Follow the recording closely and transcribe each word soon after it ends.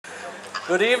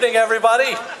Good evening,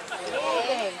 everybody.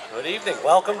 Good evening.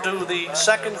 Welcome to the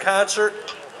second concert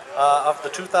of the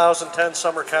 2010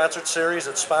 Summer Concert Series.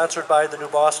 It's sponsored by the New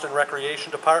Boston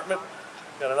Recreation Department.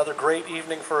 Got another great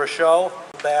evening for a show.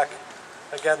 Back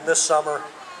again this summer.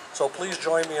 So please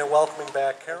join me in welcoming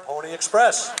back Karen Pony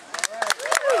Express.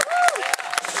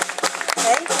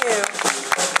 Thank you.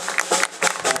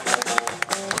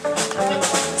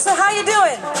 So how you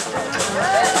doing?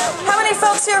 How many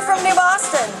folks here from New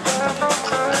Boston?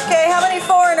 Okay, how many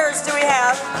foreigners do we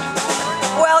have?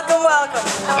 Welcome, welcome.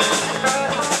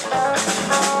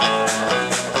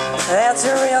 That's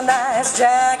a real nice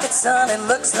jacket, son. It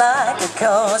looks like it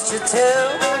cost you two.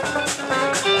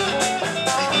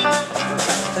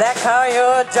 That car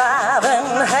you're driving,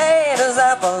 hey, does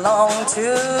that belong to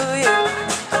you?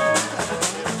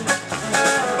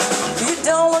 You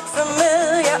don't look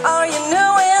familiar, are you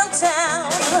new in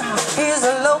town? Here's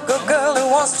a local girl who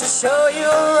wants to show you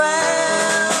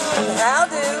around. How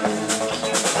do?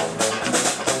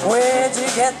 Where'd you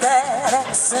get that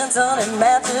accent on? It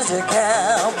matches your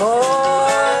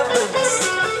cowboy boots.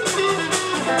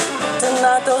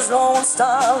 Tonight those Lone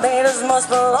Star ladies must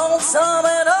be lonesome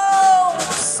and oh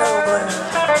so blue.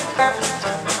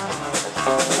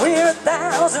 We're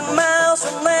 1,000 miles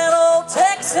from that old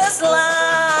Texas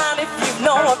line. If you've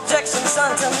no objection,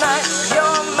 son, tonight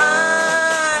you're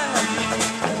mine.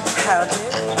 How do?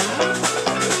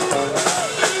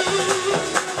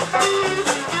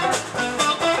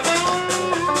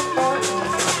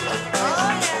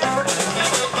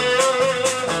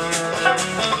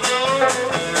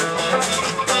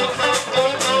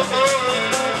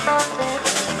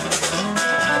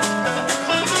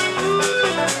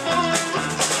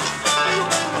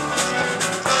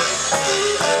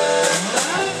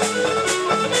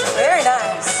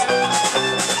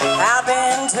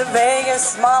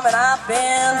 Vegas, Mom, and I've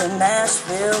been to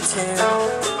Nashville too.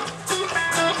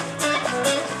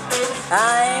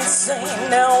 I ain't seen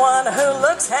no one who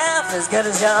looks half as good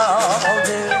as y'all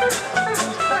do.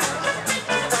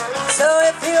 So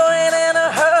if you ain't in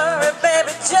a hurry,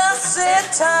 baby, just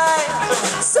sit tight.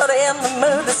 Sort of in the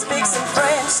mood to speak some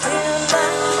French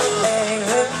tonight. Hey,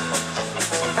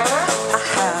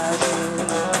 how do?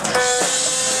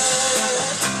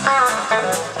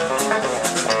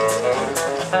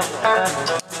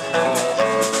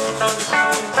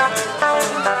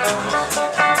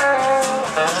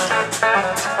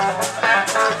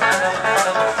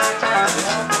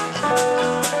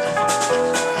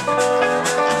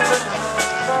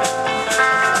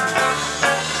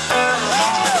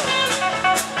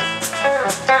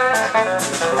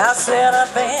 I said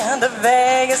I've been to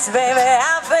Vegas, baby,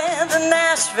 I've been to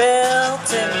Nashville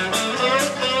too.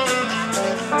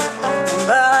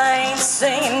 But I ain't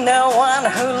seen no one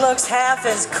who looks half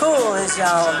as cool as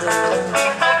y'all do.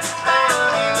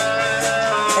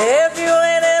 If you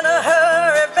ain't in a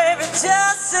hurry, baby,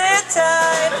 just sit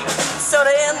tight.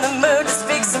 Sorta in the mood to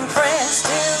speak some French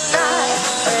tonight,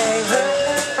 baby.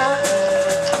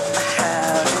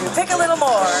 How do you pick a little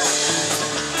more?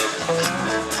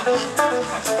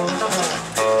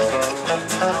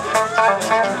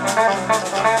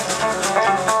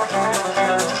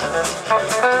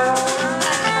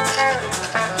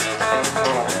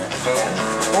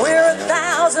 We're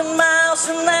 1,000 miles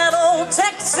from that old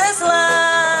Texas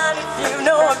line. If you've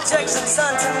no objection,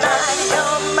 son, tonight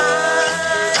you're mine.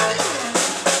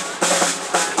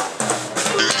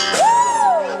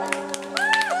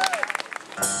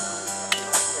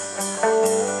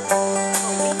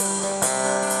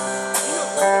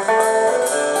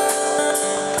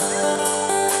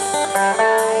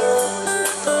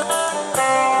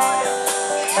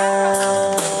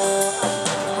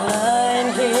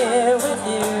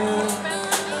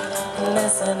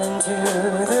 Listening to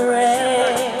the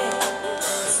rain,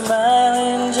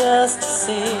 smiling just to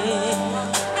see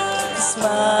the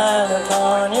smile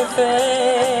upon your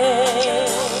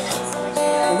face.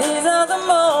 These are the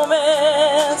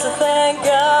moments I thank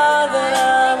God that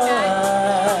I'm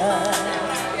alive.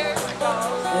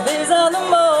 These are the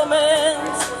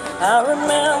moments I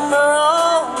remember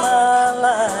all my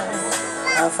life.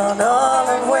 I found all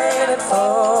I've waited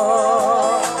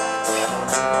for,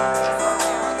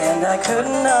 and I could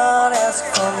not ask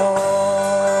for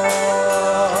more.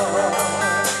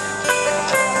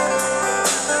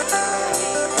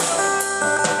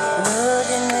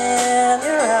 Looking in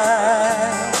your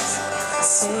eyes,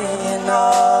 seeing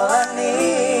all I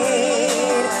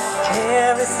need.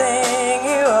 Everything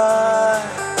you are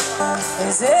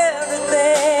is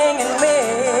everything in me.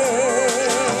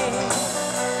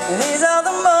 These are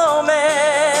the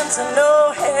moments I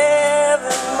know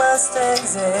heaven must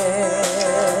exist.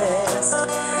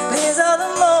 These are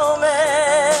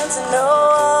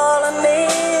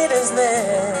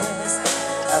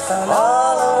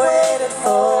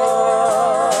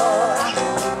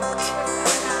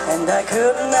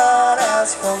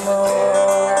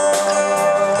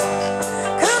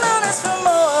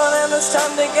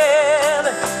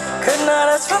could not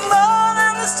ask for more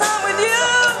than this time with you.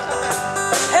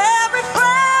 Every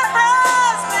prayer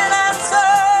has been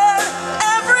answered,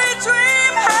 every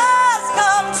dream has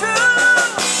come true.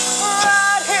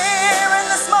 Right here in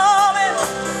this moment,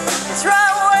 it's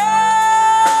right where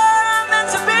I'm meant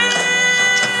to be.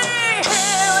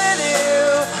 Here with you,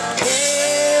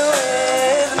 here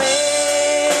with me.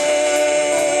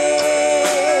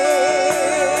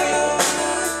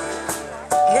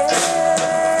 Yeah.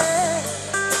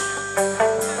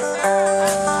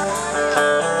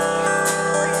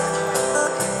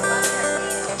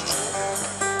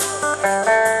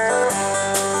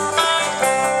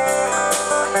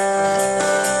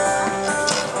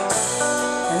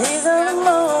 These are the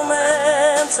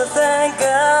moments I thank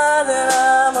God that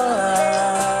I'm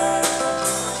alive.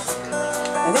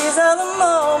 These are the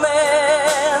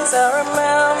moments I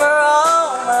remember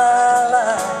all my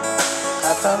life.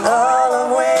 I found all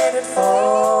I've waited for,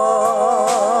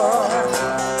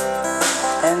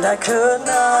 and I could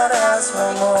not ask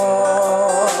for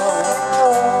more.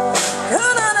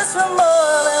 Could not ask for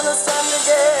more than this time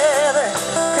together.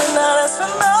 Could not ask for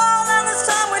more than this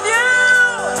time with you.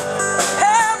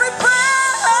 Every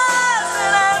prayer has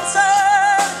been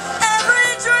answered,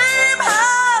 every dream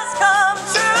has come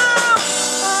true.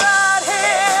 Right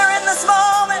here in this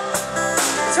moment,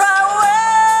 it's right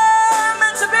where I'm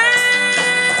meant to be.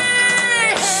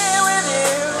 Here with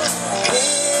you,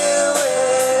 here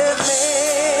with me.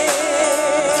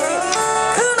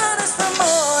 Could not ask for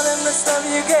more than this love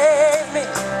you gave me,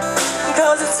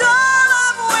 'cause it's all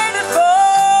I've waited for,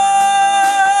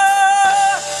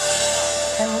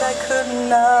 and I could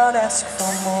not ask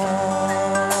for more.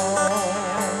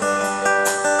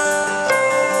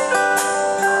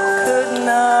 Could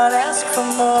not ask for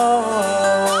more.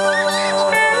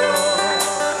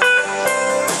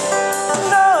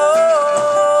 No,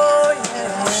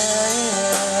 yeah,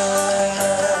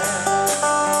 yeah.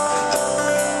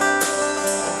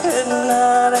 Could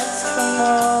not ask for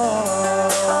more.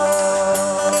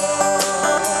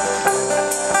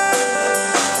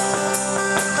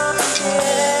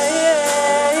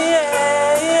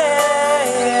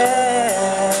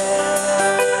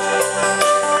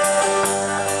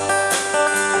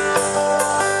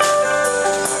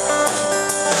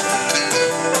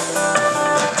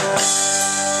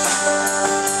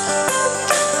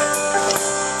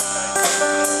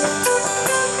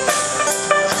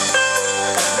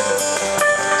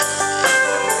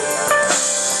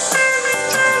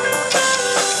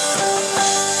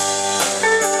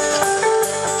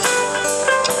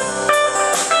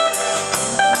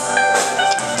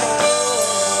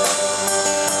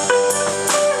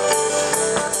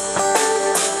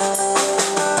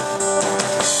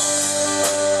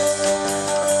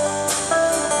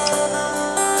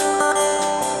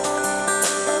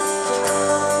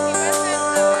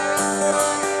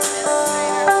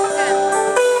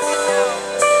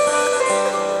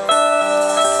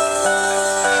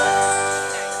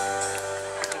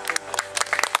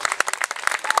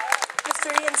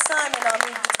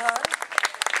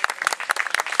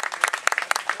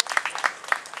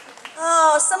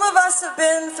 Oh, some of us have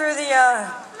been through the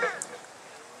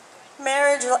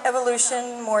marriage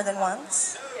evolution more than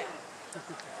once.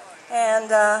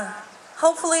 And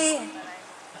hopefully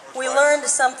we learned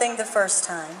something the first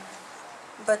time.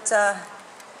 But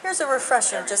here's a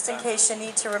refresher, just in case you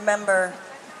need to remember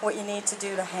what you need to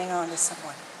do to hang on to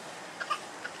someone.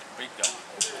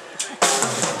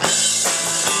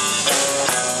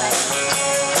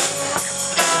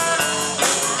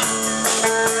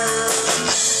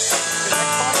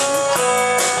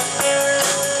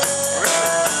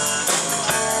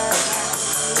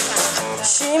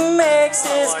 She makes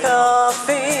his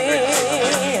coffee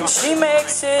and she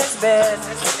makes his bed.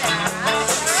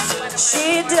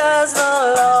 She does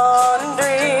the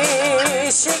laundry,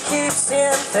 she keeps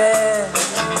him fed.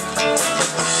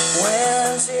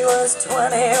 When she was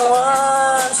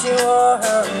 21, she wore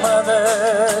her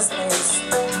mother's lace.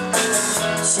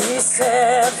 She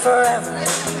said forever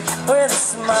with a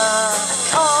smile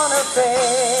on her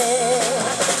face.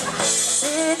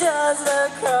 She does the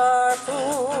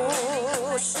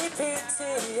carpool, she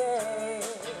PTA.